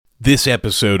This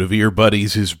episode of Ear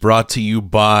Buddies is brought to you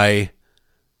by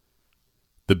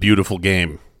the beautiful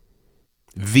game.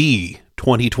 The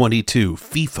 2022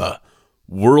 FIFA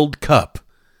World Cup.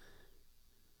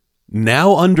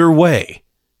 Now underway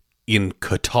in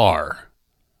Qatar.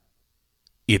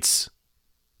 It's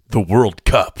the World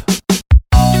Cup.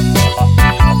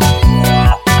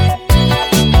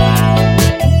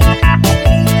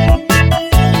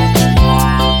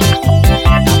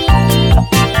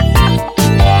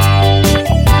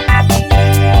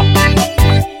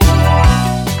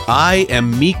 I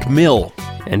am Meek Mill.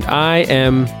 And I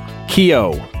am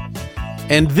Keo.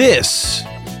 And this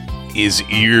is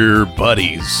Ear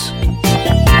Buddies.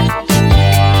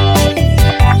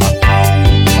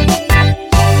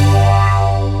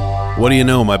 What do you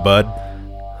know, my bud?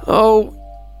 Oh,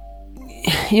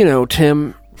 you know,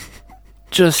 Tim,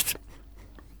 just,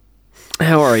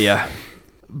 how are you?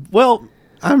 Well,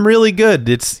 I'm really good.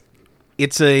 It's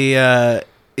a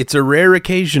rare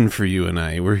occasion for you and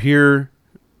I. We're here.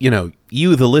 You know,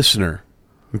 you, the listener,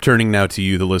 I'm turning now to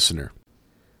you, the listener.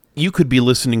 You could be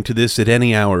listening to this at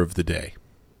any hour of the day.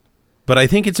 But I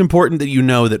think it's important that you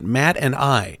know that Matt and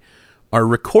I are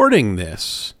recording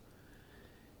this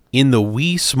in the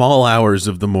wee small hours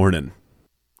of the morning.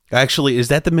 Actually, is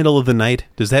that the middle of the night?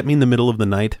 Does that mean the middle of the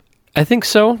night? I think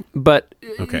so, but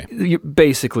okay.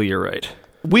 Basically you're right.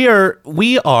 We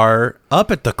are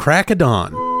up at the crack of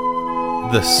dawn.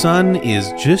 The sun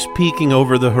is just peeking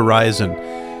over the horizon.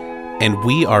 And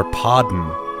we are podding,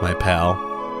 my pal.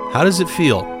 How does it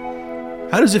feel?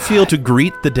 How does it feel to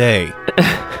greet the day?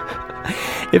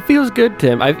 It feels good,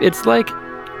 Tim. I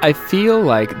feel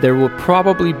like there will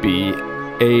probably be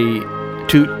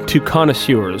to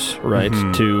connoisseurs, right?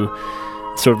 Mm-hmm. To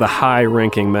sort of the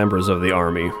high-ranking members of the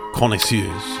army. Connoisseurs.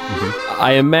 Mm-hmm.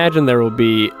 I imagine there will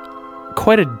be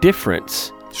quite a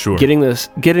difference. Sure. Getting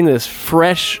this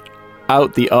fresh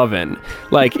out the oven.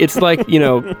 Like, it's like, you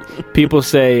know, people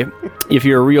say if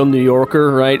you're a real New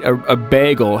Yorker, right, a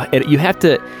bagel, you have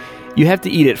to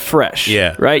eat it fresh.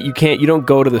 Yeah. Right? You don't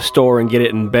go to the store and get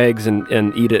it in bags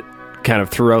and eat it kind of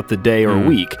throughout the day or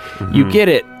week. Mm-hmm. You get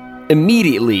it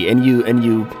immediately and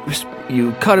you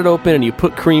cut it open and you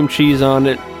put cream cheese on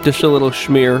it, just a little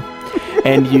schmear,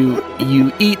 and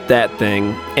you eat that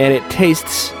thing and it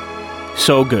tastes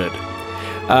so good.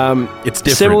 It's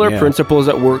different. Similar principles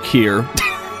at work here,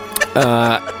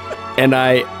 and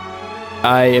I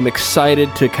am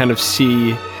excited to kind of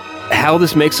see how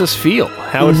this makes us feel,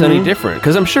 how it's any different,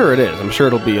 because I'm sure it is. I'm sure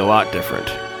it'll be a lot different.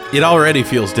 It already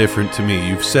feels different to me.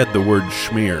 You've said the word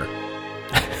schmear.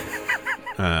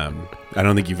 I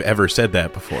don't think you've ever said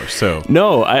that before. So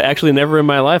no, I actually never in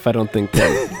my life. I don't think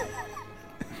that.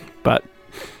 But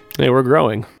hey, we're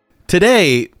growing.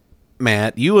 Today,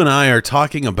 Matt, you and I are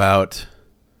talking about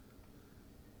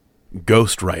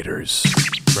Ghostwriters.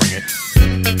 Bring it.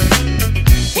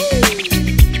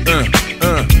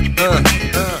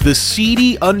 The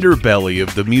seedy underbelly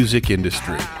of the music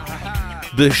industry.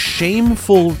 The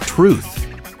shameful truth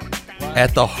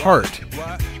at the heart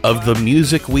of the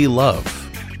music we love.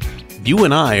 You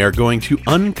and I are going to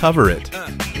uncover it.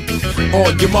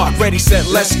 On your mark, ready, set,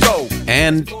 let's go.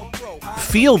 And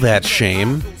feel that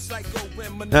shame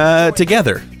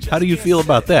together. How do you feel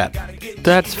about that?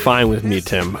 That's fine with me,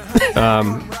 Tim.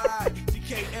 I'm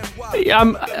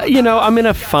in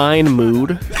a fine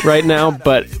mood right now,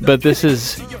 but this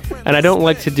is, and I don't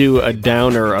like to do a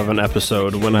downer of an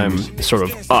episode when I'm sort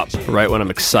of up, right? When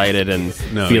I'm excited and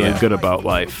feeling good about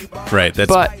life. Right.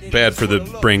 That's bad for the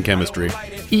brain chemistry.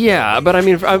 Yeah, but I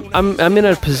mean, I'm in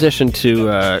a position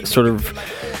to sort of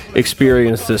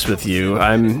experience this with you.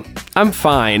 I'm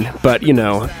fine, but you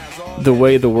know, the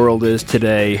way the world is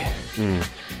today.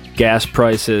 Gas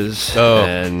prices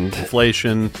and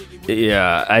inflation.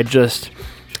 Yeah,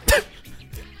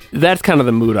 that's kind of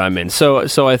the mood I'm in.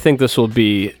 So I think this will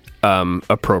be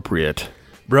appropriate.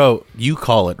 Bro, you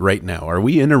call it right now. Are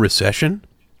we in a recession?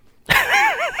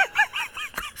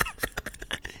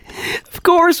 Of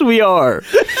course we are.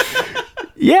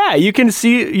 Yeah, you can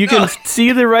see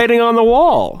the writing on the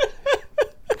wall.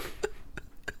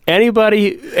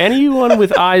 Anyone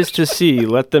with eyes to see,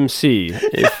 let them see.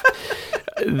 If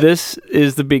this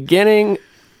is the beginning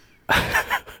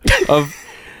of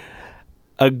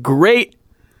a great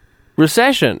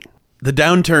recession. The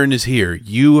downturn is here.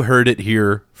 You heard it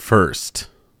here first.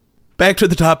 Back to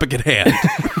the topic at hand.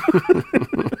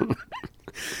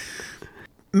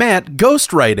 Matt,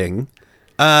 ghostwriting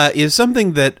is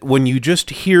something that when you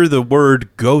just hear the word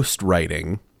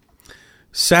ghostwriting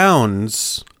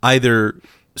sounds either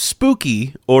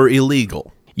spooky or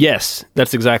illegal. Yes,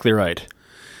 that's exactly right.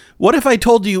 What if I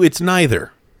told you it's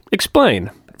neither? Explain.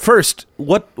 First,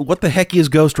 what the heck is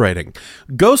ghostwriting?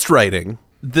 Ghostwriting,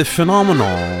 the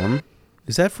phenomenon,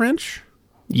 is that French?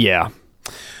 Yeah.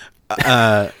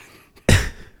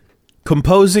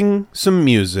 Composing some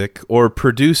music or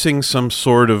producing some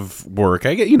sort of work.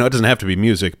 I get, it doesn't have to be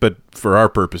music, but for our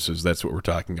purposes, that's what we're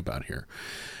talking about here.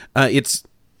 It's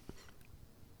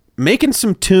making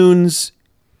some tunes,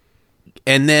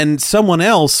 and then someone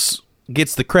else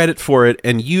gets the credit for it,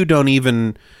 and you don't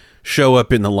even show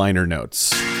up in the liner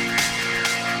notes.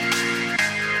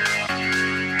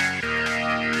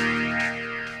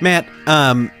 Matt,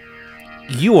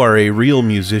 you are a real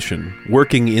musician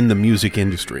working in the music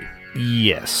industry.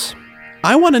 Yes.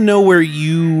 I want to know where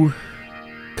you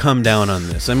come down on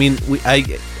this. I mean, I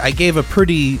gave a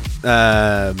pretty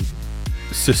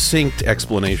succinct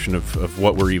explanation of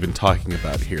what we're even talking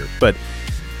about here, but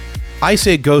I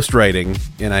say ghostwriting,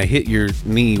 and I hit your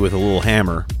knee with a little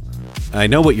hammer. I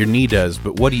know what your knee does,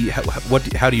 but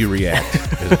how do you react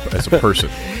as a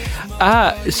person?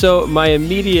 So my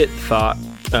immediate thought,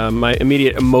 my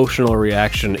immediate emotional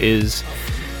reaction is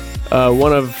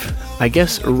one of, I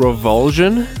guess,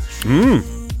 revulsion.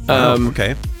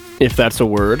 Okay. If that's a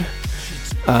word.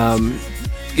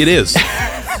 It is.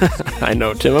 I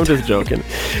know, Tim. I'm just joking.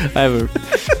 I have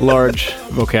a large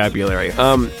vocabulary.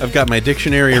 I've got my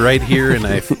dictionary right here, and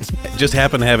I just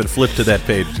happen to have it flipped to that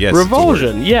page. Yes.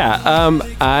 Revulsion. Yeah.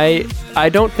 I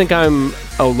don't think I'm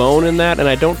alone in that, and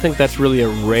I don't think that's really a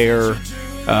rare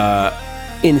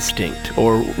instinct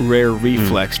or rare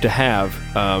reflex to have,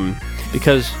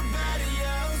 because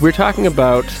we're talking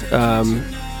about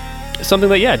something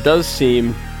that, does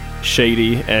seem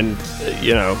shady and,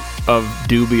 of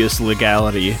dubious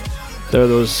legality.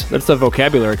 That's the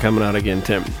vocabulary coming out again,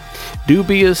 Tim.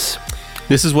 Dubious.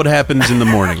 This is what happens in the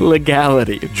morning.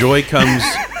 Legality. Joy comes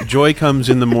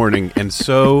in the morning, and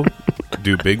so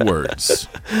do big words.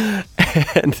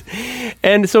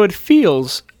 And so it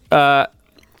feels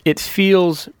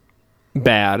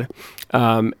bad,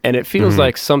 and it feels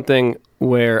like something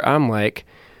where I'm like,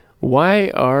 why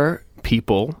are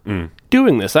people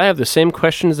doing this? I have the same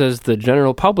questions as the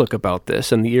general public about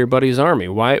this and the Ear Buddies Army.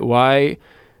 Why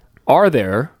are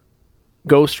there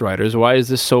ghostwriters? Why is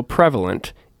this so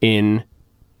prevalent in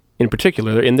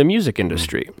particular in the music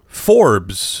industry?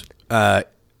 Forbes, a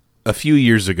few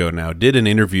years ago now, did an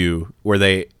interview where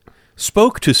they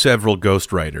spoke to several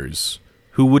ghostwriters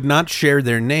who would not share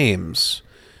their names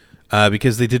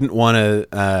because they didn't want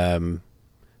to.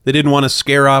 They didn't want to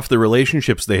scare off the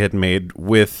relationships they had made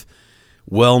with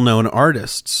well-known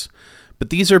artists. But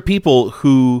these are people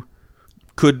who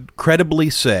could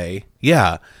credibly say,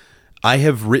 yeah, I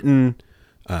have written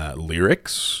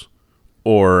lyrics,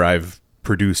 or I've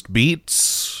produced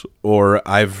beats, or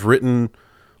I've written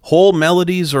whole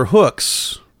melodies or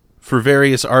hooks for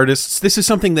various artists. This is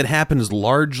something that happens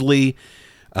largely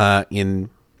in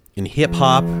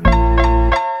hip-hop.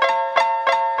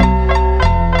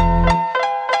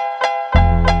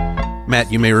 Matt,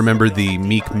 you may remember the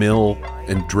Meek Mill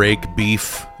and Drake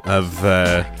beef of,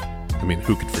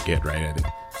 who could forget, right? I think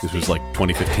this was like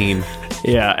 2015.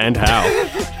 Yeah, and how?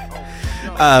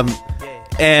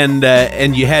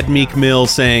 And you had Meek Mill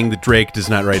saying that Drake does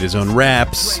not write his own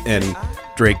raps, and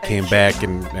Drake came back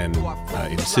and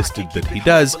insisted that he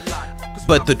does.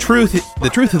 But the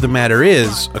truth of the matter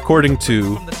is, according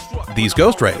to these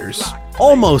ghostwriters,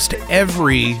 almost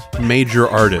every major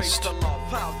artist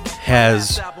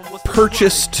has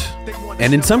purchased,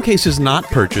 and in some cases not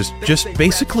purchased, just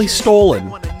basically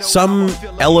stolen some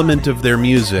element of their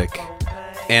music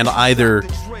and either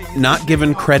not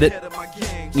given credit,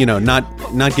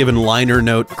 not given liner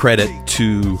note credit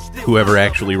to whoever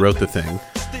actually wrote the thing,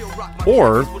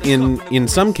 or in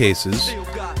some cases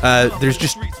there's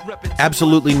just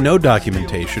absolutely no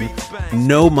documentation,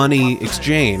 no money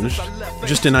exchanged,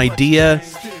 just an idea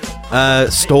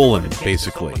stolen,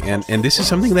 basically. And this is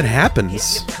something that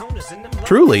happens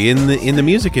truly in the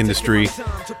music industry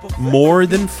more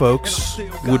than folks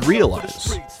would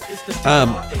realize.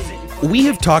 We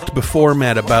have talked before,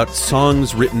 Matt, about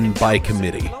songs written by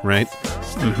committee, right?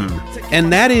 Mm-hmm.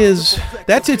 And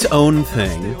that's its own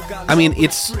thing. I mean,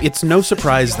 it's no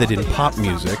surprise that in pop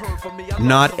music,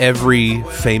 not every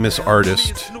famous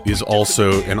artist is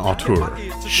also an auteur.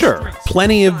 Sure.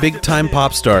 Plenty of big-time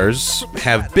pop stars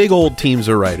have big old teams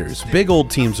of writers, big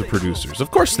old teams of producers. Of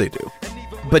course they do.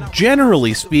 But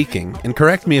generally speaking, and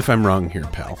correct me if I'm wrong here,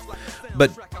 pal,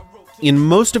 but in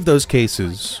most of those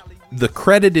cases, the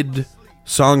credited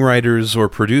songwriters or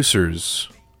producers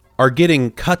are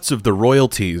getting cuts of the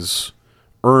royalties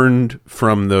earned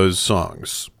from those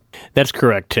songs. That's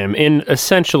correct, Tim. In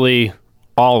essentially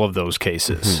all of those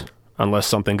cases, unless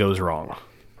something goes wrong.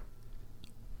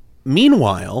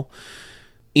 Meanwhile,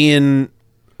 in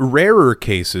rarer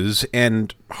cases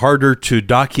and harder to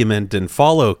document and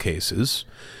follow cases,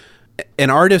 an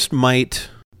artist might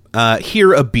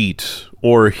hear a beat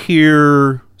or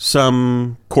hear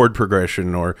some chord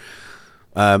progression or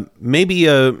maybe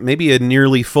a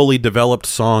nearly fully developed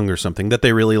song or something that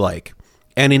they really like.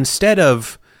 And instead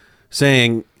of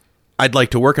saying, I'd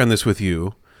like to work on this with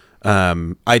you,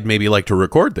 I'd maybe like to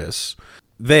record this,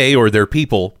 they or their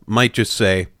people might just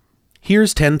say,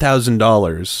 here's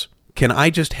 $10,000. Can I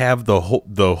just have the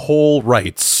whole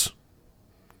rights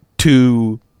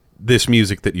to this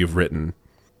music that you've written,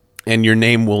 and your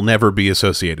name will never be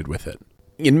associated with it?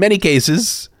 In many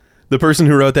cases, the person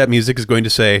who wrote that music is going to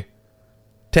say,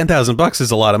 $10,000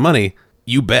 is a lot of money.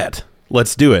 You bet.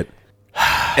 Let's do it.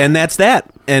 And that's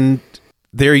that. And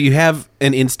there you have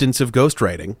an instance of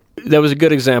ghostwriting. That was a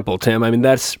good example, Tim. I mean,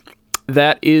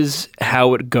 that is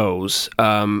how it goes.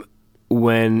 When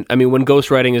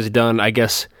ghostwriting is done, I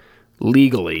guess,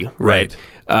 legally, right?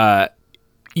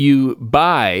 You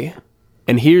buy,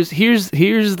 and here's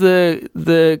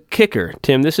the kicker,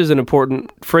 Tim. This is an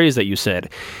important phrase that you said.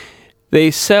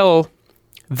 They sell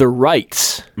the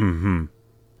rights. Mm-hmm.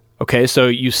 Okay, so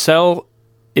you sell,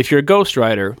 if you're a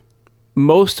ghostwriter,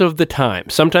 most of the time.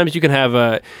 Sometimes you can have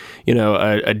a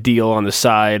deal on the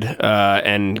side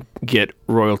and get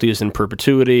royalties in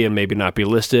perpetuity and maybe not be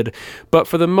listed. But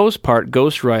for the most part,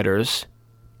 ghostwriters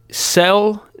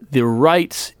sell the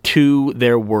rights to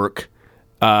their work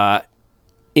in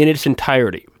its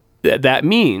entirety. That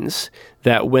means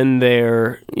that when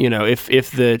they're,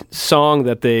 if the song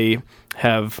that they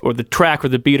have, or the track or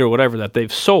the beat or whatever that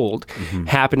they've sold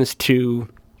happens to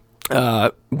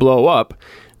blow up,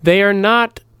 they are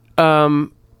not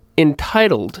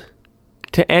entitled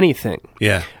to anything.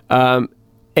 Yeah. And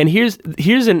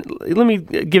let me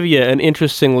give you an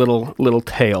interesting little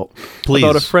tale. Please.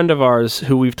 About a friend of ours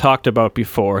who we've talked about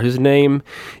before. His name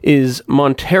is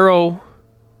Montero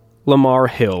Lamar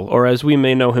Hill, or as we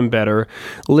may know him better,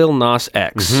 Lil Nas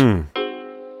X. Mm-hmm.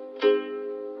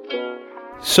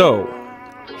 So,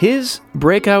 his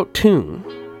breakout tune,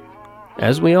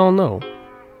 as we all know,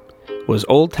 was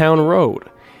Old Town Road.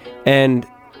 And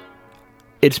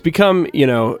it's become,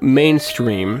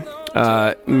 mainstream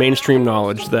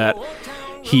knowledge that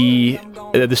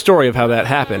the story of how that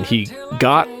happened, he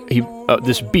got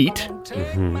this beat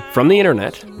from the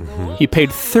internet. Mm-hmm. He paid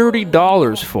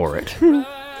 $30 for it.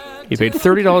 He paid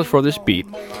 $30 for this beat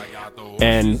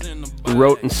and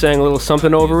wrote and sang a little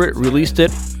something over it, released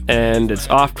it, and it's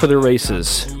off to the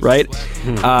races, right?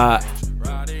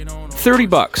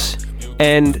 $30.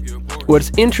 And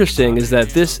what's interesting is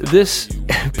that this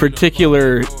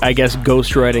particular, I guess,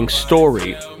 ghostwriting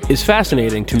story is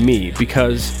fascinating to me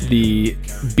because the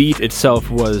beat itself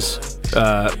was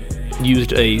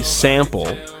used a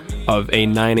sample of a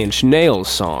Nine Inch Nails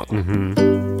song.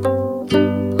 Mm-hmm.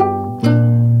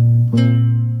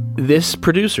 This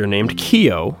producer named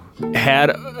Keo had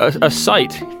a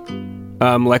site,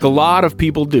 like a lot of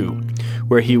people do,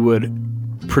 where he would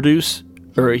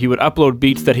upload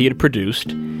beats that he had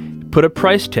produced, put a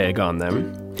price tag on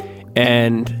them,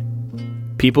 and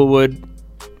people would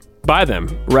buy them.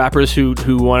 Rappers who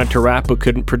wanted to rap but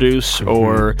couldn't produce,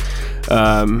 or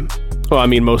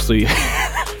mostly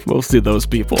those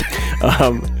people.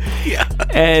 Yeah.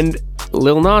 And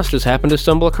Lil Nas just happened to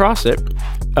stumble across it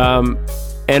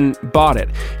and bought it.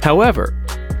 However,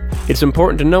 it's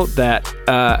important to note that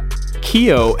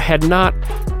Keo had not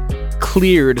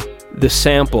cleared the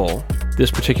sample,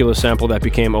 this particular sample that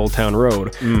became Old Town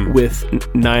Road, with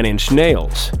Nine Inch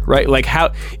Nails, right? Like,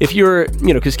 how, if you're,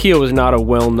 because Keo was not a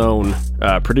well-known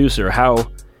producer, how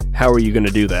are you going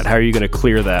to do that? How are you going to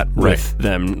clear that with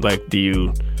them? Like, do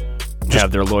you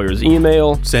have their lawyer's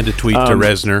email? Send a tweet to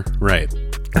Reznor, right?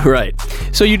 Right.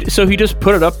 So he just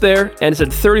put it up there and said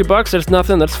 $30. That's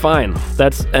nothing. That's fine.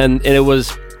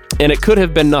 And it could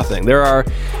have been nothing. There are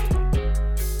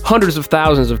hundreds of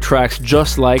thousands of tracks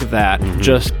just like that,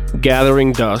 just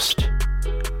gathering dust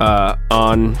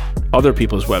on other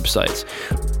people's websites.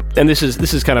 And this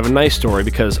is kind of a nice story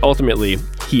because ultimately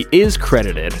he is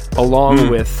credited along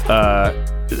with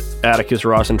Atticus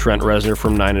Ross and Trent Reznor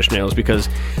from Nine Inch Nails, because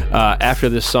after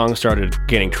this song started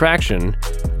gaining traction,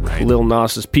 Lil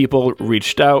Nas's people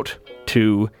reached out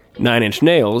to Nine Inch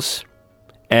Nails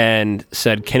and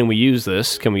said, can we use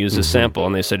this? Can we use this sample?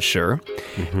 And they said, sure.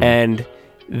 And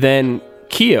then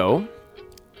Keo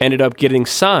ended up getting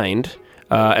signed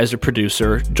as a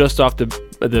producer just off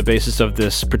the basis of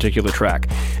this particular track.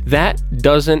 That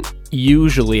doesn't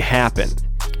usually happen.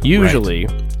 Usually,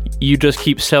 you just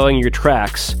keep selling your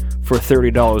tracks for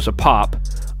 $30 a pop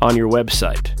on your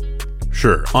website.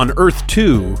 Sure. On Earth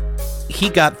 2, he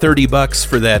got $30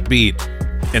 for that beat,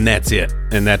 and that's it.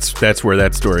 And that's where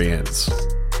that story ends.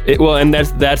 And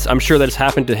that's I'm sure that's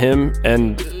happened to him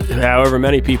and however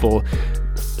many people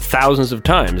thousands of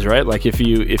times, right? Like if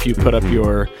you put up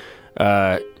your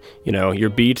your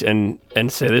beat and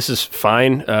say this is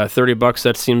fine, $30,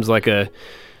 that seems like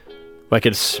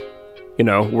it's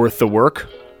worth the work,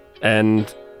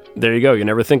 and there you go, you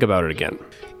never think about it again.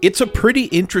 It's a pretty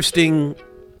interesting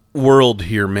world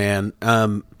here, man.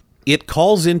 It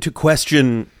calls into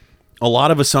question a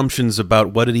lot of assumptions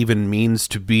about what it even means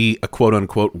to be a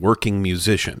quote-unquote working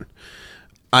musician.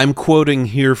 I'm quoting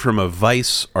here from a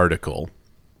Vice article,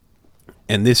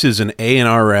 and this is an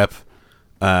A&R rep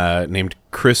named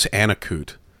Chris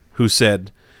Anacute, who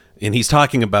said, and he's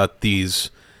talking about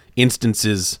these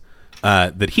instances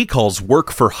that he calls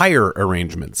work-for-hire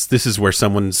arrangements. This is where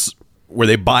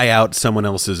they buy out someone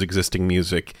else's existing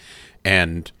music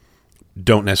and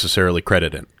don't necessarily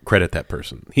credit that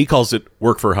person. He calls it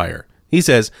work-for-hire. He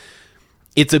says,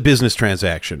 it's a business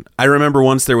transaction. I remember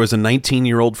once there was a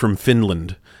 19-year-old from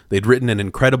Finland. They'd written an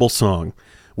incredible song.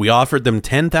 We offered them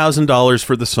 $10,000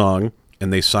 for the song,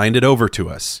 and they signed it over to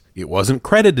us. It wasn't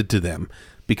credited to them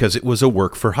because it was a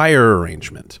work-for-hire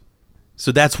arrangement.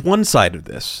 So that's one side of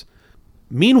this.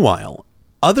 Meanwhile,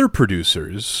 other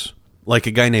producers, like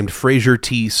a guy named Fraser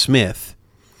T. Smith,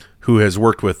 who has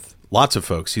worked with lots of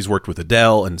folks, he's worked with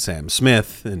Adele and Sam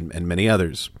Smith and many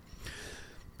others,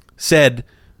 said,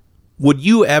 would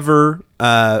you ever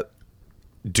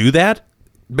do that?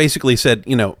 Basically said,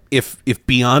 if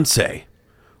Beyonce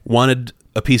wanted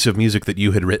a piece of music that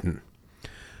you had written,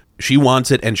 she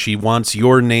wants it and she wants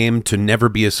your name to never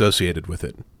be associated with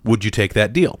it, would you take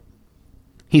that deal?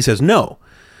 He says, no.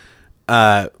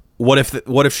 What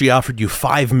if she offered you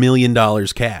 $5 million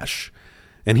cash?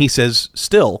 And he says,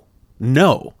 still,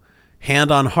 no.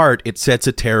 Hand on heart, it sets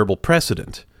a terrible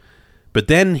precedent. But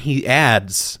then he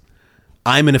adds,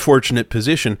 I'm in a fortunate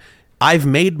position. I've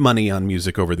made money on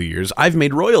music over the years. I've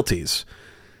made royalties.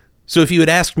 So if you had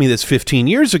asked me this 15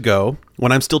 years ago,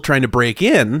 when I'm still trying to break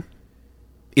in,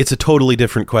 it's a totally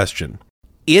different question.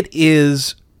 It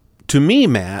is, to me,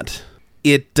 Matt,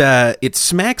 it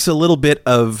smacks a little bit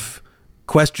of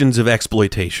questions of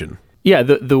exploitation. Yeah,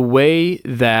 the way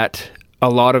that a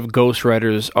lot of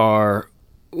ghostwriters are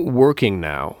working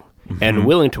now, and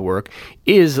willing to work,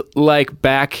 is like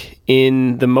back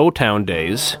in the Motown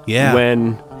days,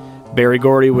 when Berry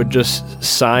Gordy would just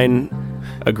sign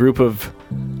a group of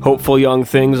hopeful young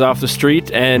things off the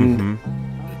street and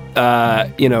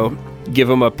give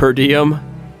them a per diem,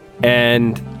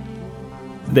 and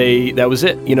that was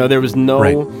it. There was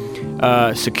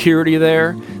no security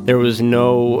there. There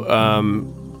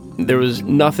was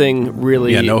nothing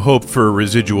really... Yeah, no hope for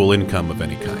residual income of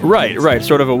any kind. Right.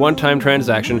 Sort of a one-time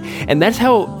transaction. And that's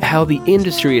how the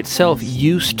industry itself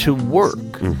used to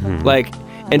work.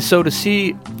 And so to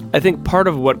see, I think part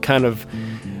of what kind of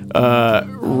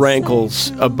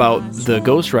rankles about the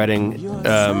ghostwriting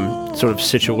sort of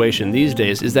situation these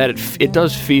days is that it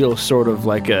does feel sort of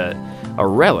like a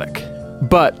relic.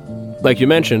 But, like you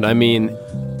mentioned, I mean,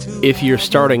 if you're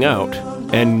starting out,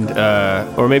 and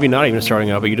or maybe not even starting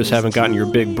out, but you just haven't gotten your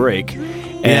big break,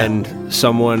 and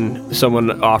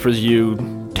someone offers you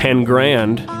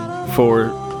 $10,000 for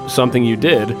something you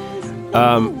did.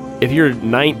 If you're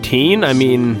 19, I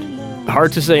mean,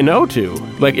 hard to say no to.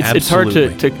 Like it's hard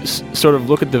to sort of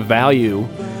look at the value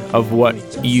of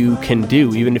what you can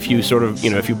do, even if you sort of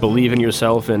if you believe in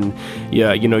yourself and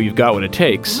you've got what it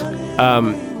takes.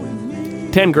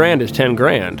 $10,000 is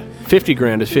 $10,000.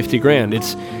 $50,000 is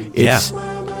 $50,000. It's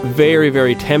very,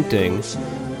 very tempting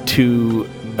to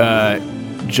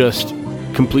just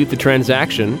complete the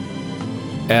transaction.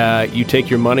 You take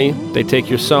your money, they take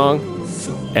your song,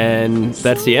 and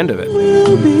that's the end of it.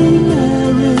 We'll be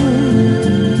married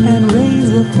and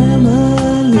raise a family.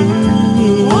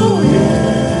 Oh,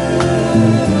 yeah.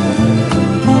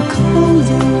 A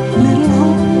cozy little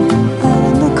home out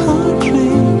in the country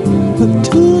with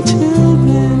 2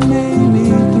 children,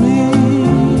 maybe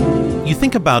 3. You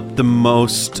think about the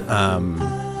most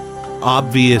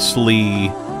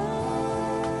obviously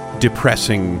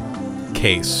depressing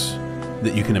case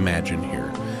that you can imagine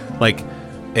here. Like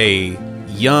a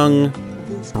young,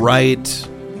 bright,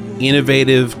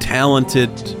 innovative,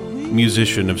 talented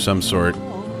musician of some sort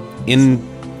in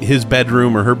his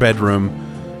bedroom or her bedroom,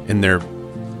 and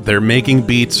they're making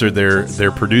beats or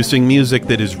they're producing music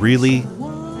that is really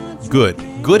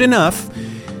good enough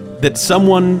that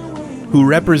someone who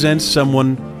represents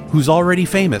someone who's already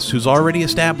famous, who's already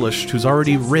established, who's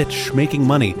already rich, making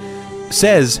money,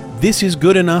 says this is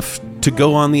good enough to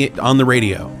go on the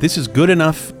radio. This is good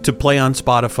enough to play on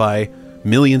Spotify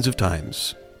millions of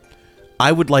times,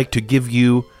 I would like to give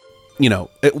you,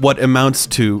 what amounts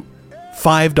to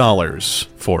 $5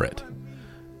 for it.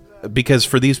 Because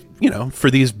for these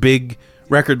big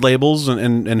record labels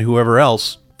and whoever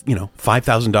else,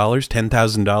 $5,000,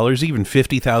 $10,000, even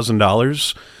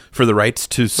 $50,000 for the rights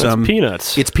to some... That's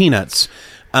peanuts. It's peanuts.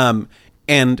 And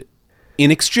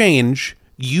in exchange,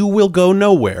 you will go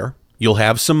nowhere. You'll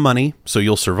have some money, so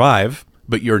you'll survive,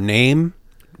 but your name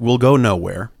will go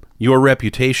nowhere. Your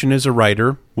reputation as a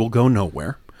writer will go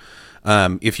nowhere.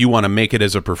 If you want to make it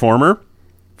as a performer,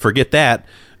 forget that.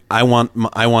 I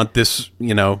want this,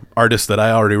 artist that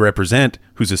I already represent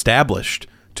who's established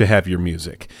to have your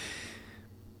music.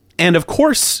 And of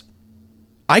course,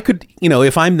 I could,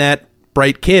 if I'm that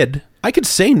bright kid, I could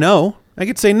say no.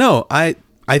 I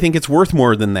think it's worth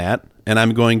more than that, and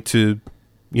I'm going to,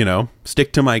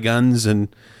 stick to my guns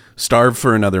and starve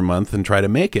for another month and try to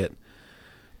make it.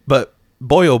 But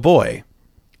boy, oh boy,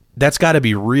 that's got to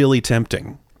be really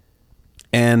tempting.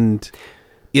 And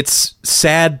it's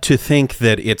sad to think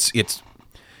that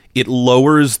it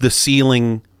lowers the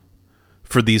ceiling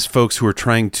for these folks who are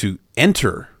trying to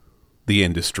enter the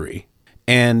industry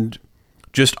and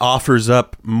just offers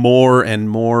up more and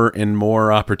more and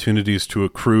more opportunities to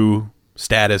accrue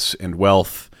status and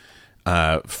wealth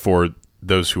for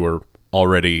those who are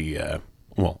already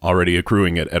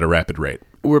accruing it at a rapid rate.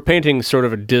 We're painting sort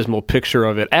of a dismal picture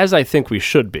of it, as I think we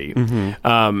should be.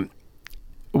 Mm-hmm.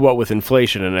 What with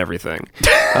inflation and everything.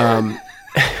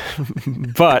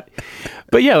 But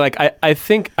yeah, like I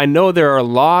think I know there are a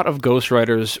lot of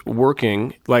ghostwriters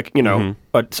working, like,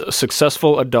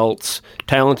 successful adults,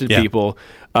 talented people,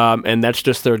 and that's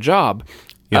just their job.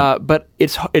 Yeah. But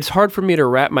it's hard for me to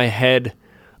wrap my head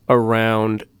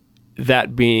around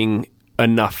that being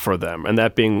enough for them and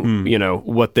that being,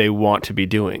 what they want to be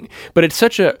doing. But it's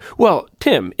such a, well,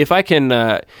 Tim, if I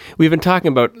can, we've been talking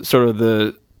about sort of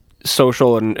the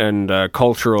social and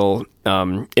cultural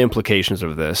implications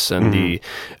of this and the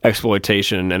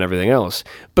exploitation and everything else.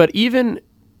 But even,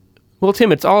 well,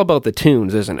 Tim, it's all about the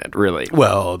tunes, isn't it, really?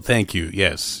 Well, thank you.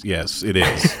 Yes, it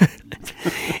is.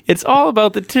 It's all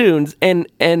about the tunes. And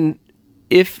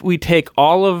if we take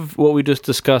all of what we just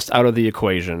discussed out of the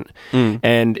equation,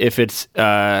 and if it's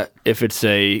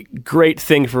a great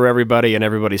thing for everybody and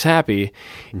everybody's happy,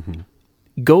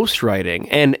 ghostwriting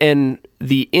and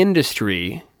the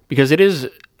industry, because it is,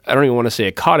 I don't even want to say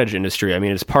a cottage industry. I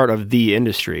mean, it's part of the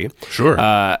industry. Sure.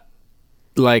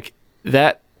 Like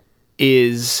that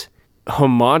is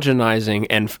homogenizing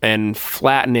and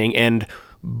flattening and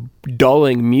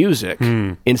dulling music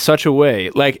in such a way.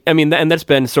 Like, I mean, and that's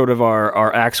been sort of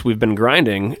our axe we've been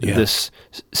grinding this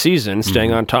season,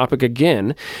 staying on topic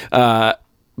again.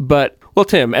 But, well,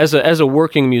 Tim, as a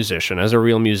working musician, as a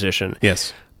real musician,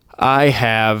 yes, I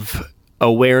have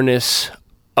awareness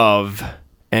of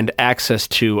and access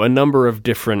to a number of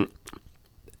different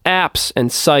apps and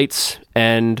sites,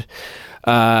 and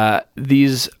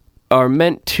these are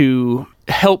meant to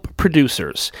help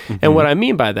producers. And what I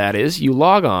mean by that is you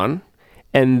log on,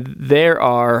 and there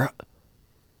are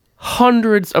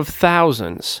hundreds of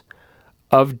thousands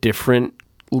of different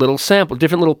little samples,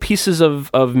 different little pieces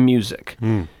of music.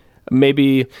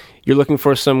 Maybe you're looking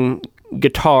for some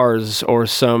guitars or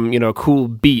some, cool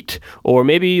beat, or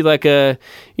maybe like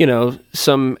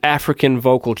some African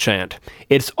vocal chant.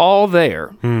 It's all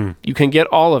there. You can get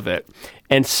all of it.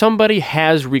 And somebody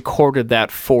has recorded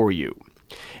that for you.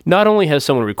 Not only has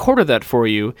someone recorded that for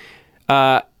you,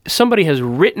 somebody has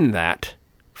written that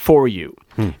for you.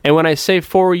 And when I say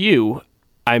for you,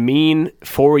 I mean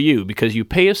for you, because you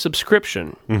pay a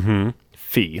subscription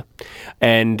fee.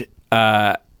 And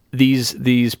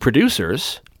these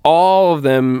producers, all of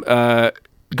them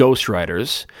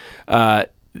ghostwriters,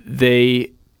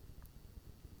 they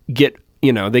get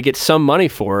some money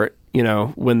for it,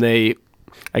 when they,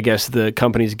 I guess the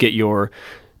companies get your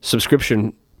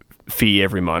subscription fee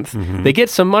every month. They get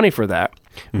some money for that,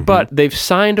 but they've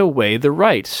signed away the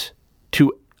rights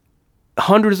to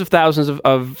hundreds of thousands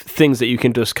of things that you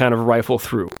can just kind of rifle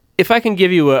through. If I can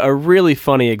give you a really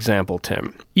funny example,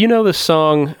 Tim, you know the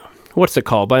song, what's it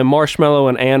called, by Marshmello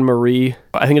and Anne Marie?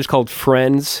 I think it's called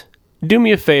Friends. Do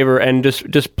me a favor and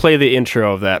just play the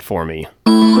intro of that for me.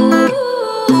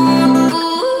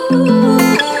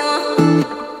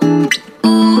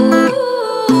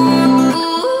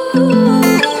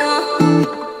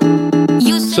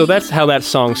 So that's how that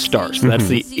song starts. That's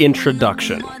the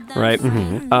introduction, right?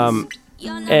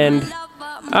 And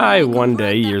I, one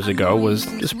day, years ago, was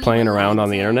just playing around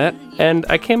on the internet, and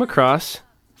I came across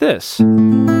this.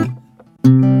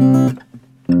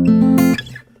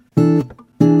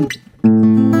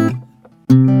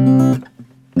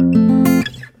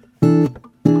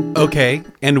 Okay,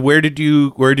 and where did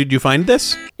you find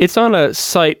this? It's on a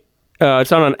site,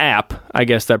 it's on an app, I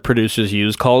guess, that producers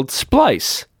use called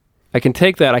Splice. I can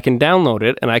take that, I can download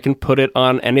it, and I can put it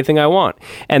on anything I want.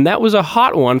 And that was a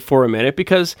hot one for a minute,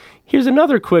 because here's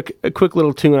another quick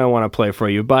little tune I want to play for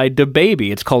you by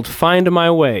DaBaby. It's called Find My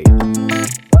Way. Wait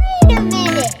a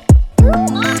minute. Who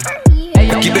are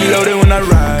you? Keep it loaded when I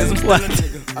ride. What?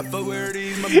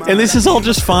 And this is all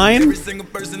just fine?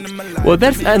 Well,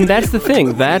 that's the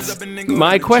thing. That's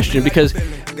my question, because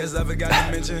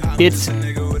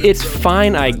it's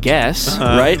fine, I guess,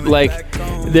 right? Like,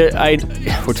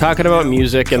 we're talking about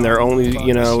music, and there are only,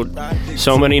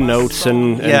 so many notes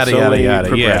and Yada, so yada, many yada,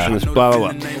 progressions, blah,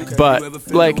 blah, blah.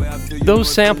 But, like,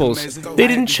 those samples, they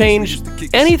didn't change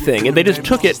anything, and they just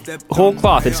took it whole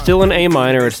cloth. It's still in A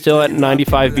minor, it's still at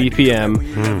 95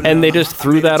 BPM, and they just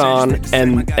threw that on,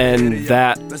 and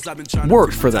that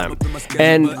worked for them.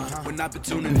 And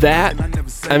that,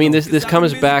 I mean, this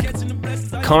comes back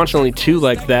constantly to,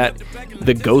 like, that,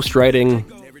 the ghostwriting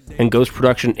and ghost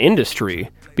production industry,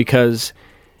 because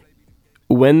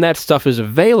when that stuff is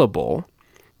available,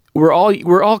 we're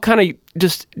all kind of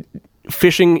just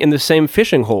fishing in the same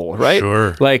fishing hole, right?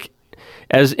 Sure. Like,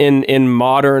 as in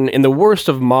the worst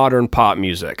of modern pop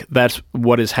music, that's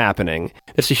what is happening.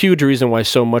 It's a huge reason why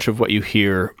so much of what you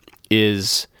hear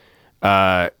is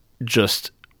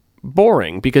just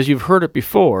boring, because you've heard it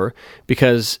before,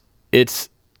 because it's,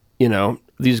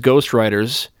 these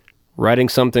ghostwriters writing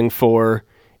something for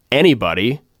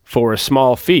anybody for a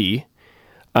small fee,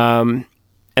 and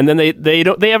then they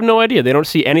have no idea. They don't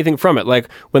see anything from it. Like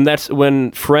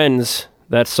when Friends,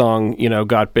 that song,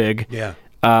 got big. Yeah.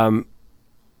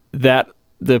 That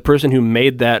the person who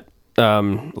made that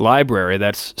library,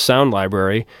 that sound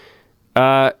library,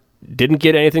 didn't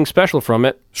get anything special from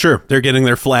it. Sure, they're getting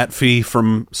their flat fee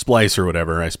from Splice or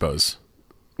whatever, I suppose.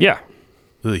 Yeah.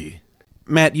 Ugh.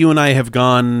 Matt, you and I have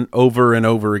gone over and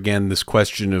over again this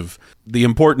question of the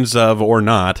importance of, or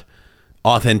not,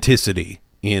 authenticity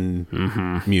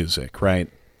in music, right?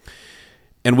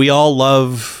 And we all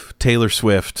love Taylor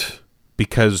Swift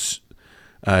because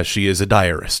she is a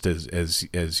diarist,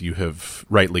 as you have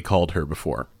rightly called her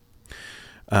before.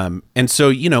 And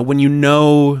so, when you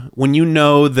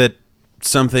know that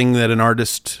something that an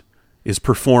artist is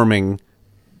performing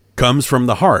comes from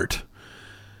the heart,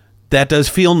 that does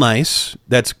feel nice.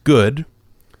 That's good.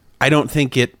 I don't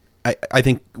think I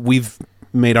think we've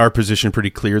made our position pretty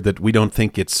clear that we don't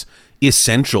think it's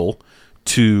essential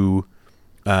to,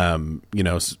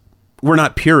 we're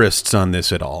not purists on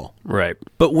this at all. Right.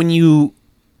 But when you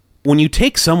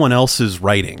take someone else's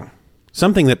writing,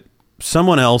 something that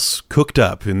someone else cooked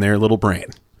up in their little brain,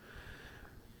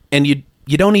 and you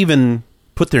don't even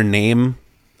put their name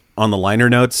on the liner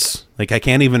notes, like I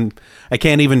can't even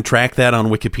track that on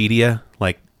Wikipedia.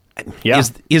 Like, yeah.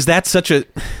 Is that such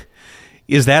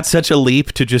a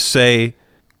leap to just say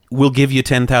we'll give you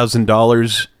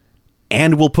 $10,000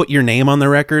 and we'll put your name on the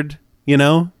record?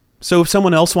 So if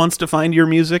someone else wants to find your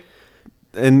music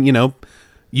and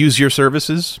use your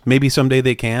services, maybe someday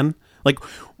they can. Like,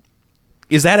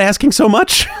 is that asking so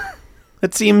much?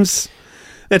 That seems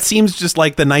just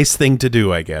like the nice thing to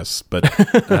do, I guess. But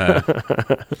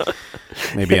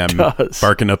maybe I'm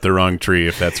barking up the wrong tree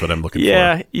if that's what I'm looking for.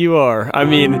 Yeah, you are. I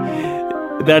mean,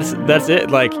 that's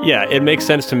it. Like, yeah, it makes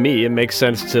sense to me. It makes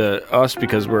sense to us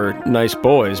because we're nice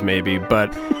boys, maybe.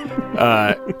 But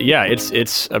yeah,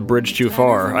 it's a bridge too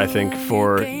far, I think,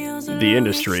 for the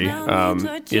industry.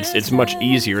 It's much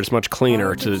easier. It's much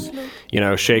cleaner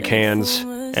to shake hands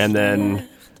and then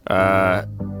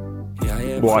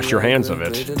wash your hands of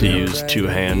it, to use two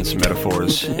hands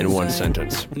metaphors in one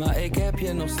sentence.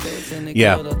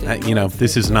 Yeah,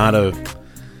 this is not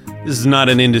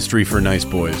an industry for nice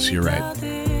boys. You're right.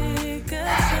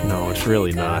 No, it's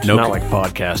really not. No, not like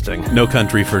podcasting. No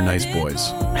country for nice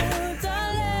boys.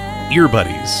 Ear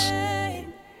Buddies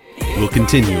will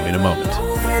continue in a moment.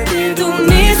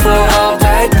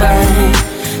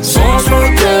 Soms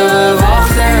moeten we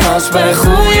wachten als bij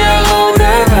goede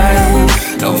rode wijn.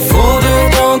 Dan voelt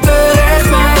het onterecht,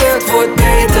 maar het wordt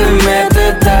beter met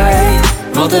de tijd.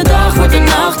 Want de dag wordt de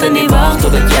nacht en die wacht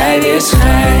totdat jij weer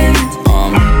schijnt.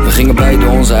 We gingen beide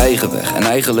onze eigen weg. En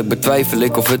eigenlijk betwijfel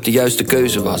ik of het de juiste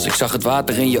keuze was. Ik zag het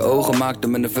water in je ogen, maakte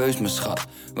me nerveus, mijn schat.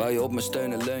 Wou je op me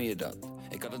steunen, leun je dat.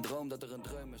 Ik had een droom dat er een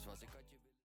dreumes was.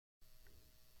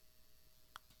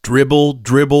 Dribble,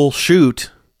 dribble,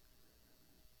 shoot.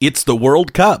 It's the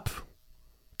World Cup.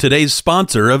 Today's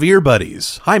sponsor of Ear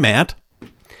Buddies. Hi, Matt.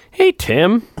 Hey,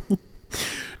 Tim.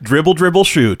 Dribble, dribble,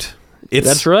 shoot.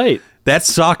 That's right.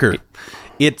 That's soccer.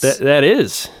 It's that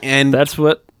is. And that's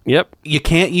what, yep. You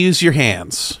can't use your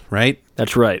hands, right?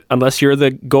 That's right. Unless you're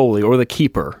the goalie or the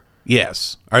keeper.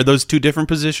 Yes. Are those two different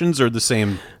positions or the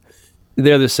same?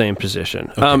 They're the same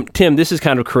position. Tim, this is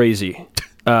kind of crazy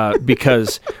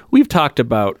because we've talked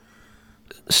about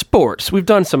sports. We've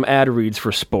done some ad reads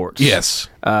for sports. Yes.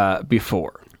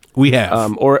 Before. We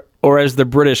have. Or as the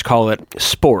British call it,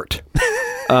 sport.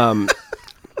 And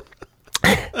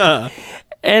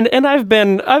I've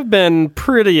been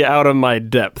pretty out of my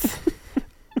depth.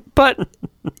 But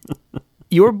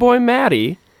your boy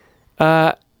Matty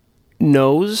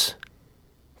knows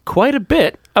quite a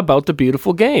bit about the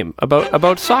beautiful game,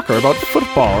 about soccer, about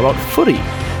football, about footy.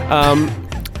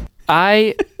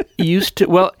 I used to,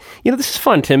 well, this is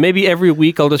fun, Tim. Maybe every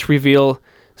week I'll just reveal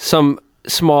some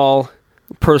small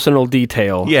personal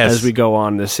detail as we go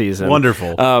on this season.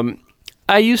 Wonderful.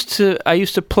 I used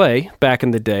to play back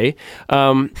in the day.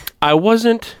 I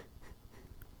wasn't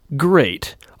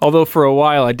great, although for a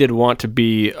while I did want to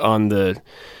be on the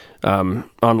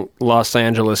on Los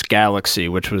Angeles Galaxy,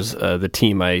 which was the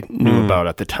team I knew about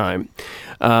at the time.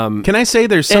 Can I say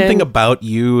there's something about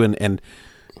you and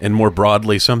more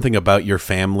broadly something about your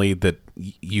family that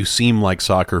you seem like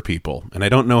soccer people, and I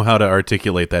don't know how to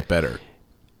articulate that better.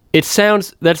 It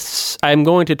sounds I'm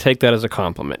going to take that as a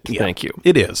compliment. Yeah, thank you.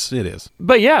 It is.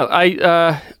 But yeah,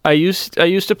 I used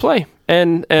to play,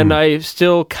 and I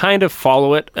still kind of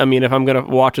follow it. I mean, if I'm going to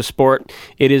watch a sport,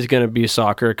 it is going to be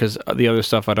soccer because the other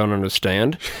stuff I don't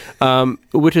understand.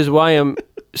 Which is why I'm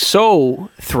so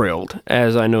thrilled,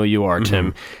 as I know you are,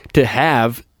 Tim, to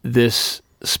have this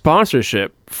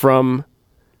sponsorship from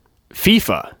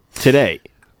FIFA today.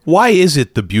 Why is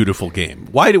it the beautiful game?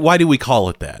 Why do we call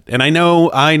it that? And I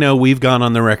know we've gone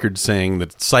on the record saying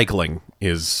that cycling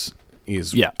is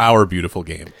our beautiful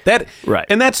game. Right.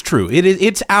 And that's true.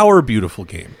 It's our beautiful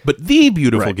game. But the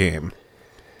beautiful game,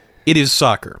 it is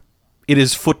soccer. It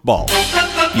is football.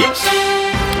 Yes.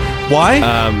 Why?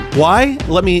 Why?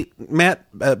 Let me, Matt,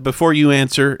 before you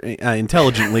answer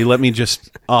intelligently, let me just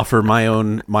offer my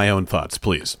own thoughts,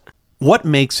 please. What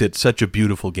makes it such a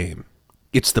beautiful game?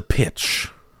 It's the pitch.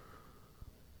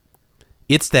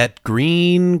 It's that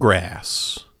green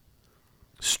grass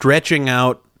stretching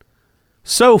out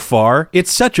so far.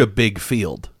 It's such a big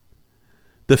field.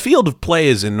 The field of play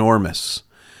is enormous.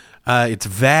 It's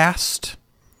vast,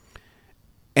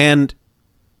 and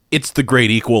it's the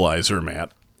great equalizer,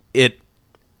 Matt.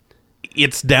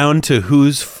 It's down to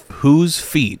whose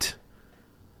feet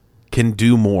can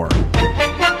do more.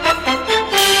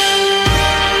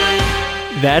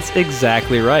 That's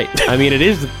exactly right. I mean, it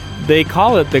is. They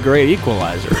call it the great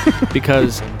equalizer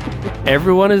because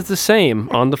everyone is the same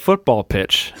on the football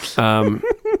pitch.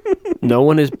 No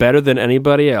one is better than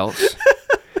anybody else.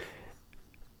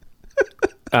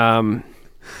 Well,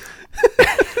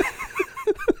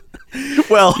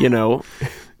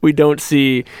 we don't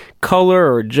see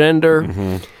color or gender.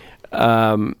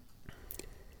 And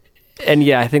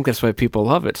yeah, I think that's why people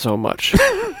love it so much.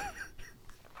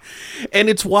 And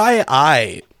it's why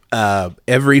I,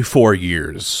 every 4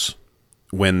 years,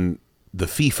 when the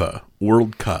FIFA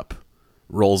World Cup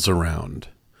rolls around,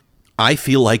 I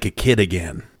feel like a kid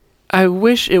again. I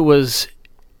wish it was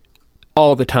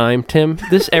all the time, Tim.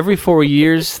 This every 4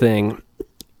 years thing,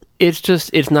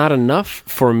 it's not enough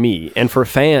for me and for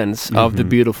fans of the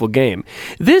beautiful game.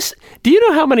 Do you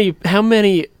know how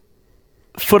many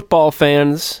football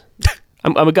fans...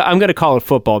 I'm going to call it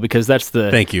football because that's the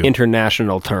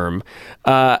international term.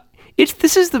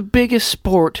 This is the biggest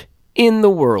sport in the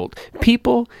world.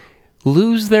 People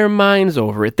lose their minds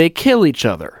over it. They kill each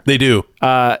other. They do.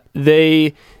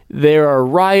 There are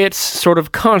riots sort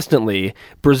of constantly.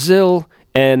 Brazil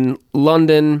and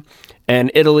London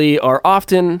and Italy are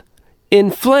often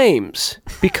in flames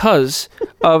because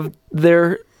of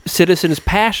their citizens'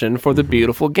 passion for the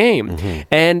beautiful game.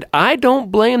 And I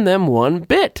don't blame them one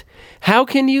bit. How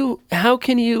can you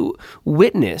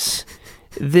witness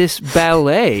this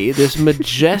ballet, this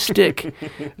majestic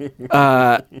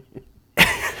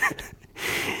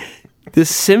this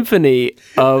symphony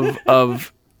of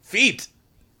feet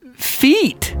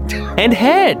and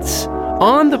heads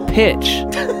on the pitch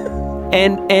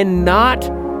and not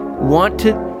want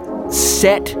to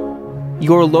set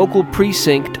your local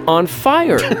precinct on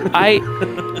fire?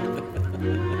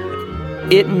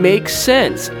 It makes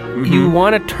sense. You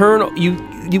want to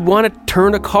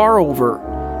turn a car over.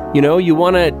 You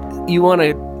want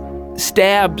to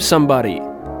stab somebody.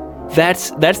 That's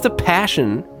the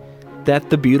passion that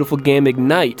the beautiful game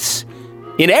ignites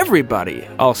in everybody,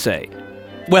 I'll say.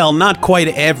 Well, not quite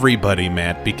everybody,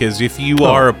 Matt, because if you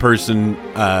are a person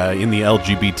in the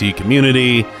LGBT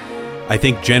community, I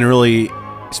think generally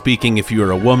speaking, if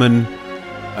you're a woman,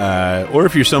 or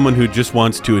if you're someone who just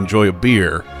wants to enjoy a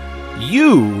beer,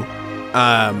 you,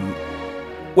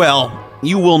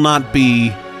 you will not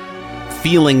be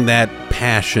feeling that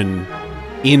passion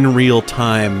in real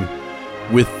time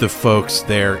with the folks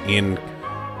there in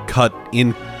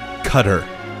Qatar.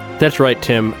 That's right,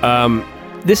 Tim.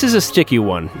 This is a sticky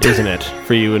one, isn't it,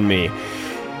 for you and me?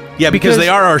 Yeah, because they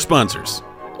are our sponsors.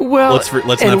 Well, let's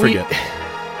not forget.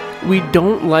 We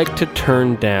don't like to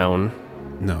turn down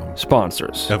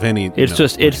sponsors of any.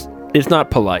 It's not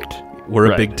polite.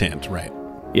 We're a big tent, right?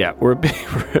 Yeah, we're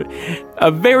a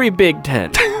very big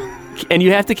tent, and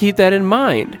you have to keep that in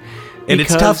mind. And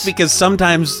it's tough because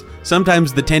sometimes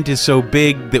the tent is so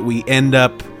big that we end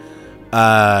up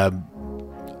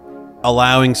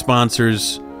allowing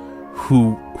sponsors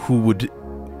who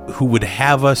would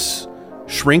have us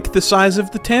shrink the size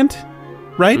of the tent,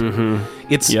 right? Mm-hmm.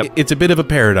 It's a bit of a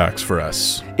paradox for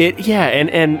us. It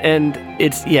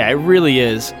really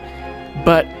is.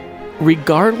 But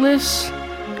regardless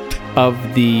of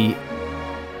the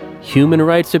human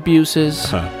rights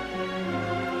abuses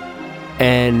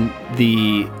and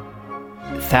the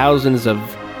thousands of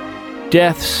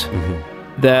deaths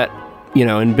that,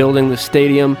 in building the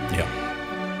stadium,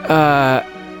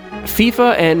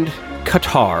 FIFA and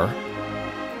Qatar,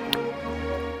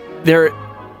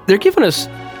 they're giving us,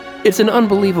 it's an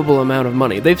unbelievable amount of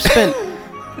money. They've spent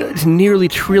nearly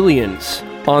trillions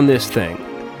on this thing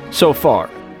so far.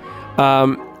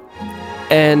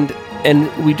 And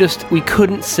we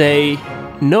couldn't say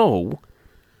no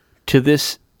to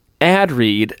this ad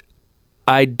read.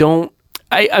 I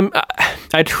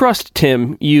trust,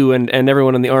 Tim, you and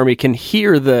everyone in the Army can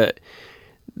hear the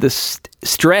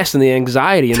stress and the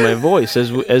anxiety in my voice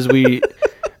as we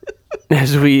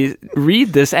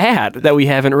read this ad that we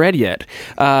haven't read yet.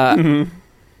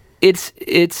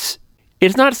 It's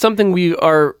not something we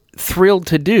are thrilled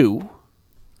to do.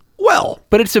 Well,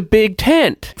 but it's a big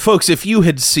tent. Folks, if you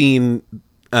had seen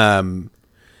the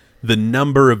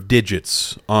number of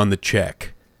digits on the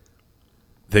check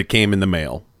that came in the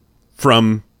mail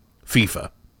from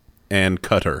FIFA and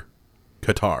Qatar,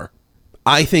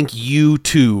 I think you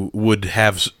too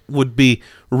would be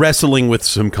wrestling with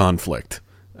some conflict,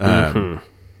 on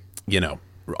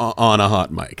a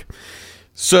hot mic.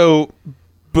 So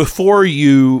before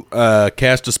you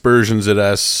cast aspersions at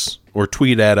us or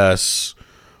tweet at us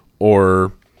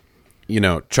or,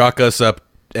 chalk us up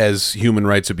as human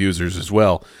rights abusers as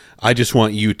well, I just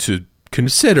want you to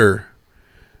consider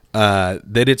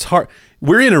that it's hard.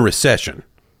 We're in a recession.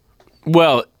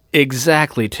 Well,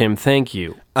 exactly, Tim. Thank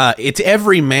you. It's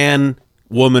every man,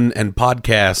 woman, and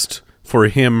podcast for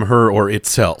him, her, or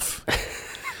itself.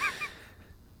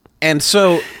 And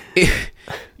so, if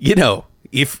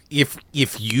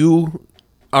you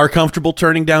are comfortable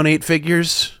turning down 8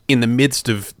 figures in the midst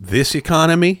of this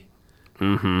economy,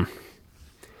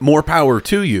 more power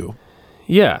to you.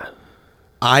 Yeah.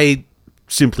 I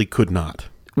simply could not.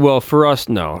 Well, for us,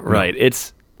 no. Right.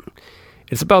 It's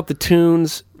about the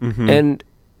tunes, and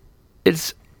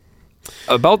it's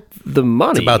about the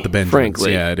money. It's about the Benjamins.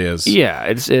 Frankly. Yeah, it is. Yeah,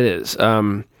 it is.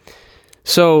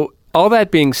 So all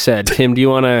that being said, Tim, do you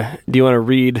want to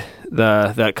read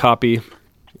that copy?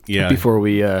 Yeah. Before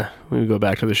we go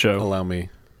back to the show. Allow me.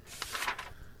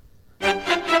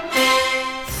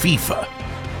 FIFA.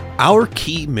 Our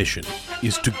key mission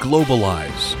is to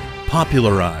globalize,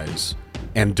 popularize,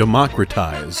 and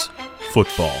democratize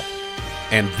football.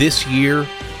 And this year,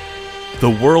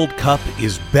 the World Cup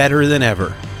is better than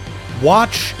ever.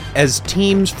 Watch as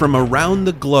teams from around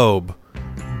the globe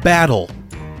battle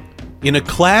in a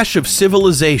clash of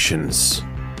civilizations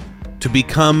to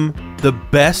become the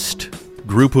best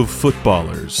group of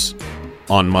footballers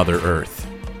on Mother Earth.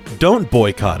 Don't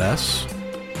boycott us.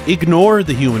 Ignore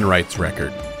the human rights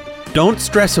record. Don't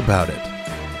stress about it.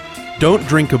 Don't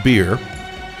drink a beer.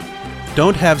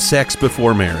 Don't have sex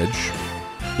before marriage.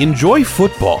 Enjoy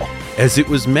football as it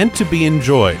was meant to be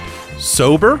enjoyed.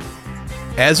 Sober,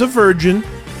 as a virgin,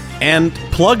 and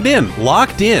plugged in,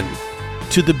 locked in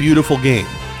to the beautiful game.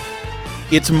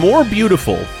 It's more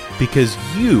beautiful because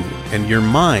you and your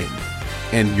mind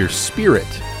and your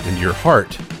spirit and your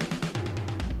heart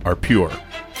are pure.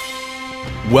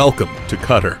 Welcome to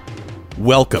Qatar.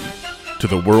 Welcome to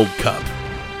the World Cup.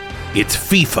 It's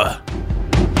FIFA.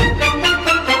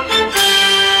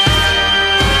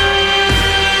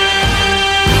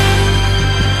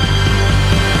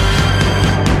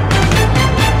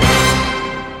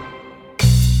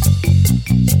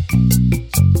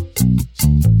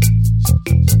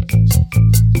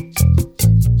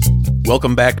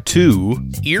 Welcome back to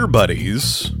Ear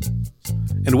Buddies.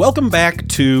 And welcome back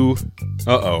to...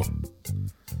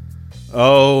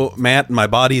 Oh, Matt, my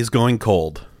body is going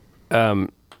cold.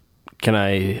 Can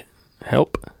I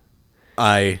help?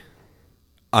 I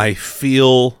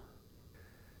feel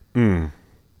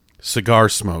cigar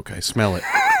smoke. I smell it.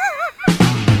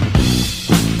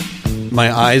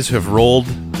 My eyes have rolled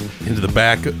into the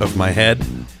back of my head,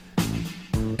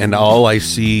 and all I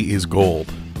see is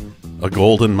gold. A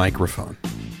golden microphone.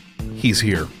 He's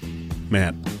here.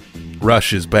 Matt.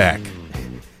 Rush is back.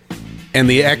 And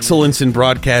the Excellence in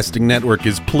Broadcasting Network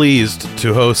is pleased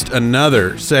to host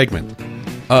another segment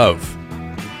of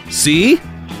See?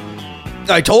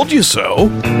 I told you so.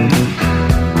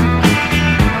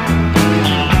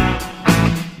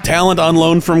 Talent on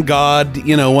loan from God,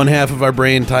 you know, one half of our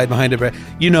brain tied behind it.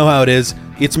 You know how it is.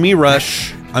 It's me,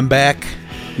 Rush. I'm back.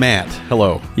 Matt,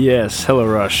 hello. Yes, hello,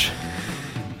 Rush.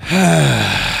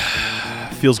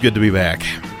 Feels good to be back.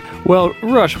 Well,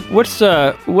 Rush, what's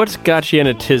got you in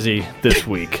a tizzy this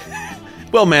week?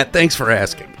 Well, Matt, thanks for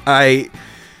asking. I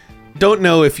don't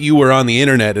know if you were on the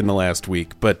internet in the last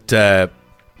week, but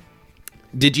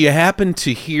did you happen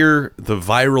to hear the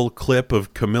viral clip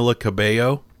of Camila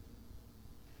Cabello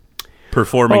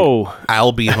performing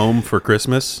I'll Be Home for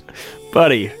Christmas?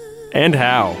 Buddy, and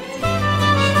how?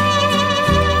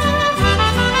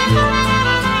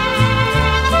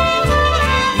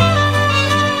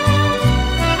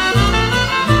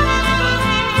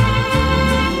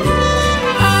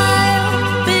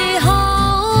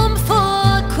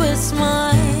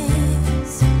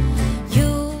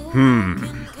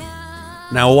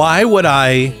 Now, why would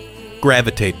I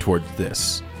gravitate towards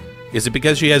this? Is it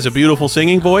because she has a beautiful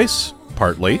singing voice?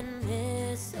 Partly.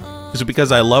 Is it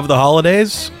because I love the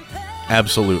holidays?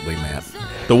 Absolutely, Matt.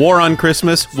 The war on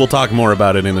Christmas, we'll talk more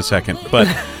about it in a second. But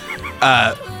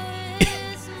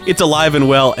it's alive and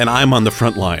well, and I'm on the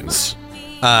front lines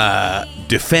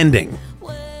defending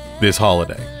this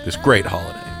holiday, this great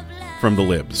holiday from the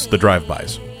libs, the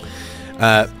drive-bys.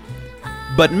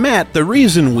 But Matt, the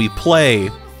reason we play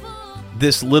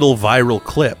this little viral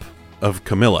clip of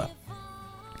Camila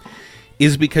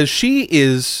is because she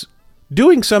is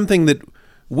doing something that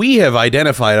we have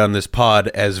identified on this pod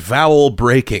as vowel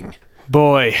breaking.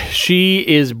 Boy, she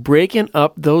is breaking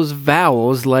up those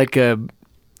vowels like a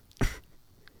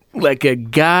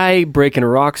guy breaking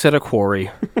rocks at a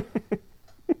quarry.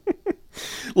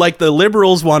 Like the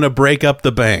liberals want to break up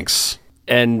the banks.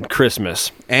 And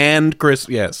Christmas.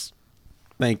 Yes.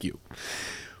 Thank you.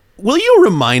 Will you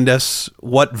remind us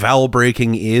what vowel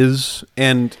breaking is,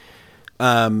 and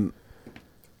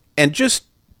just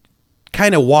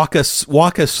kind of walk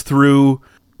us through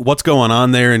what's going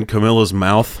on there in Camilla's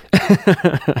mouth?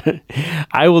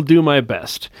 I will do my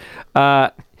best.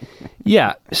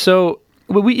 Yeah. So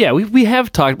we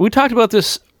have talked. We talked about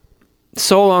this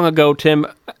so long ago, Tim.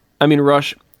 I mean,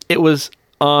 Rush. It was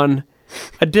on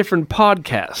a different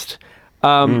podcast.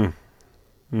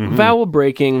 Vowel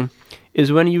breaking is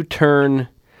when you turn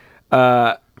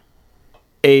a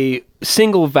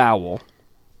single vowel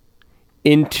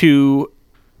into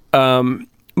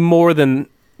more than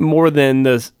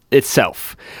the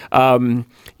itself.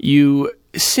 You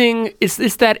sing.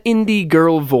 It's that indie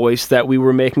girl voice that we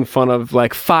were making fun of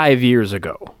like 5 years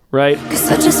ago, right?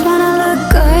 'Cause I just wanna look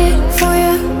good for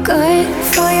you, good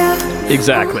for you.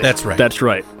 Exactly. That's right. That's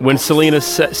right. When Selena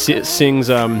sings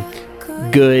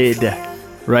 "Good,"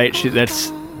 right?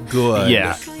 That's good.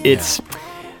 Yeah, it's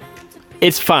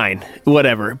fine,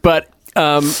 whatever. But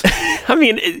I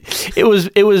mean, it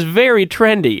was very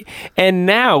trendy, and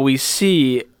now we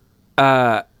see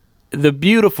the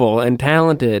beautiful and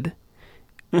talented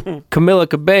Camila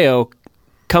Cabello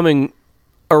coming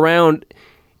around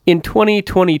in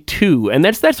 2022, and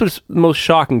that's what's most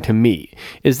shocking to me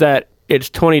is that it's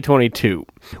 2022.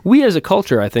 We as a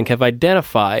culture, I think, have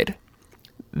identified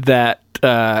that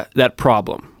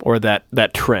problem or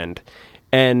that trend,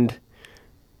 and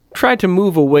tried to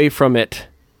move away from it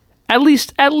at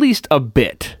least a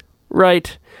bit,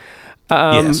 right?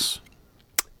 Yes.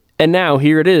 And now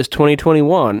here it is,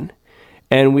 2021,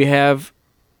 and we have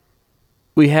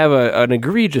an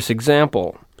egregious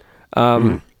example.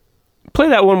 Play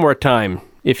that one more time,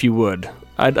 if you would.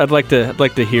 I'd like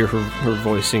to hear her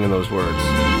voice singing those words.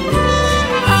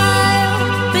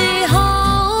 I'll be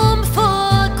home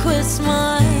for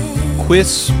Christmas.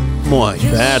 Quiz moi.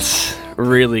 That's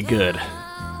really good.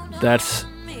 That's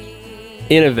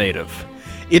innovative.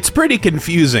 It's pretty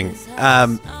confusing.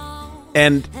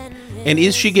 And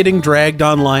is she getting dragged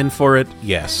online for it?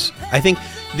 Yes. I think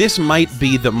this might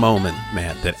be the moment,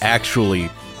 Matt, that actually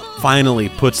finally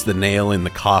puts the nail in the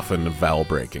coffin of vowel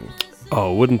breaking.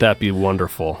 Oh, wouldn't that be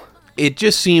wonderful? It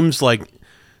just seems like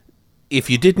if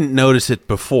you didn't notice it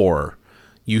before,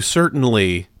 you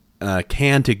certainly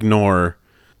can't ignore,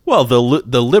 well, the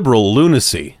liberal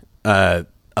lunacy of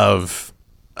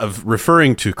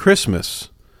referring to Christmas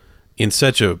in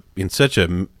such a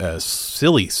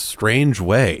silly, strange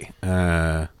way,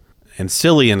 and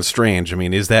silly and strange. I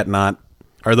mean,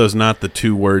 are those not the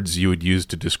two words you would use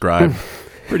to describe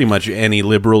pretty much any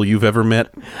liberal you've ever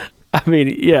met? I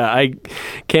mean, yeah, I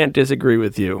can't disagree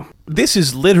with you. This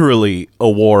is literally a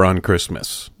war on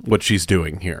Christmas, what she's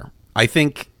doing here. I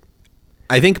think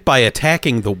by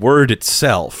attacking the word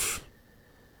itself,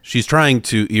 she's trying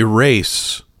to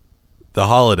erase the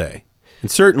holiday, and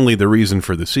certainly the reason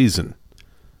for the season.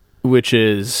 Which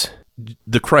is?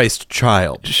 The Christ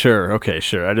child. Sure, okay,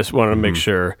 sure. I just wanted to make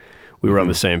sure we were on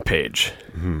the same page.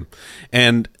 Mm-hmm.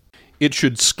 And it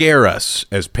should scare us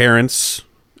as parents,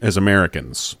 as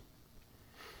Americans.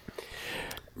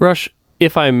 Rush,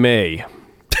 if I may.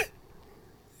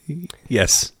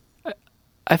 Yes.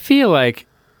 I feel like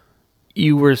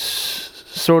you were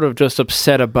sort of just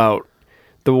upset about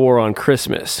the war on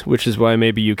Christmas, which is why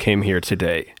maybe you came here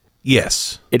today.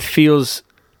 Yes. It feels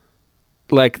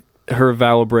like her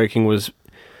vow breaking was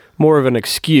more of an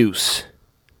excuse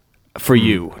for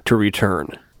you to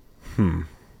return.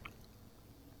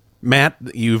 Matt,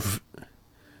 you've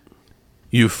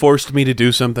forced me to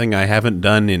do something I haven't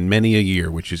done in many a year,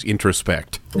 which is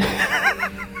introspect.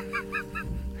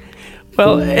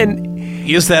 Well, and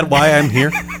is that why I'm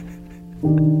here?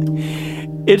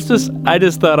 It's just, I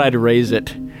just thought I'd raise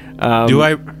it.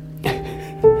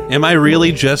 Am I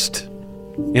really just,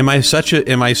 am I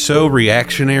so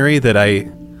reactionary that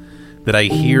I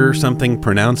hear something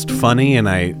pronounced funny and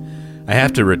I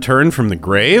have to return from the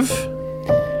grave?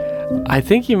 I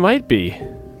think you might be,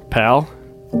 pal.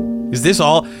 Is this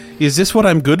what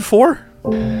I'm good for?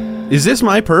 Is this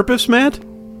my purpose, Matt?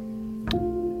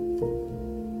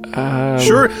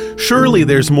 Surely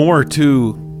there's more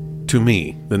to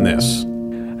me than this.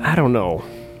 I don't know.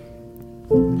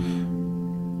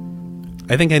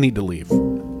 I think I need to leave.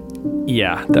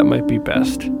 Yeah, that might be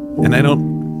best. And I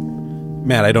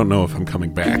don't know if I'm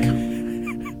coming back.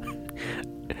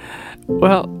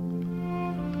 Well,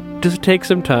 just take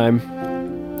some time,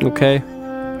 okay?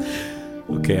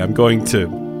 Okay,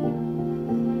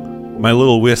 my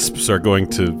little wisps are going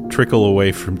to trickle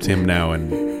away from Tim now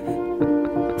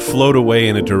and float away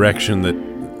in a direction that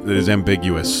is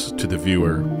ambiguous to the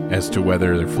viewer as to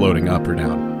whether they're floating up or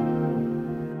down.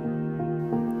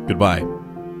 Goodbye.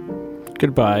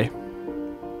 Goodbye.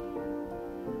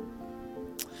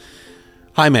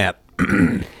 Hi, Matt.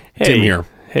 Hey. Tim here.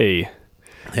 Hey.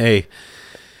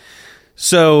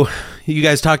 So, you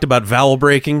guys talked about vowel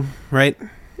breaking, right?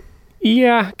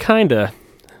 Yeah, kinda.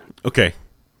 Okay.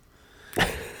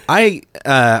 I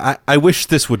wish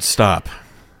this would stop.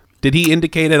 Did he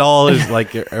indicate at all? Is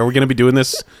like, are we going to be doing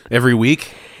this every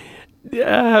week?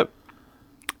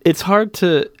 It's hard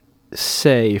to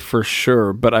say for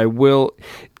sure, but I will.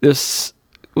 This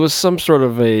was some sort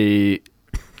of a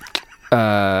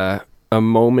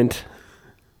moment,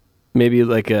 maybe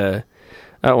like I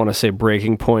don't want to say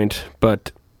breaking point,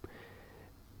 but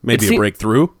maybe a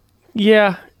breakthrough.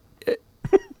 Yeah.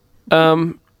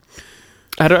 I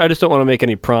just don't want to make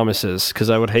any promises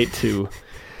because I would hate to.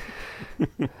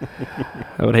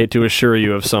 I would hate to assure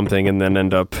you of something and then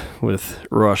end up with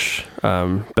Rush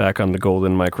back on the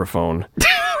golden microphone.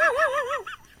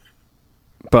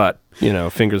 But,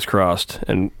 fingers crossed.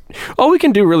 And all we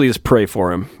can do really is pray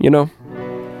for him,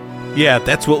 Yeah,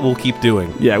 that's what we'll keep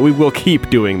doing. Yeah, we will keep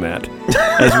doing that,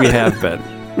 as we have been.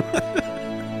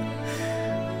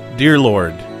 Dear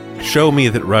Lord, show me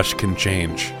that Rush can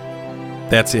change.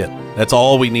 That's it. That's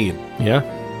all we need. Yeah.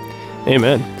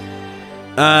 Amen.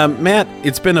 Matt,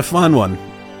 it's been a fun one,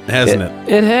 hasn't it?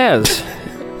 It has.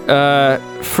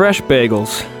 Fresh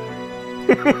bagels.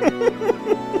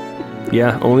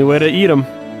 Yeah, only way to eat them.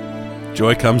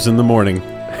 Joy comes in the morning.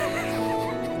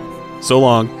 So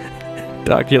long.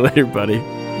 Talk to you later, buddy.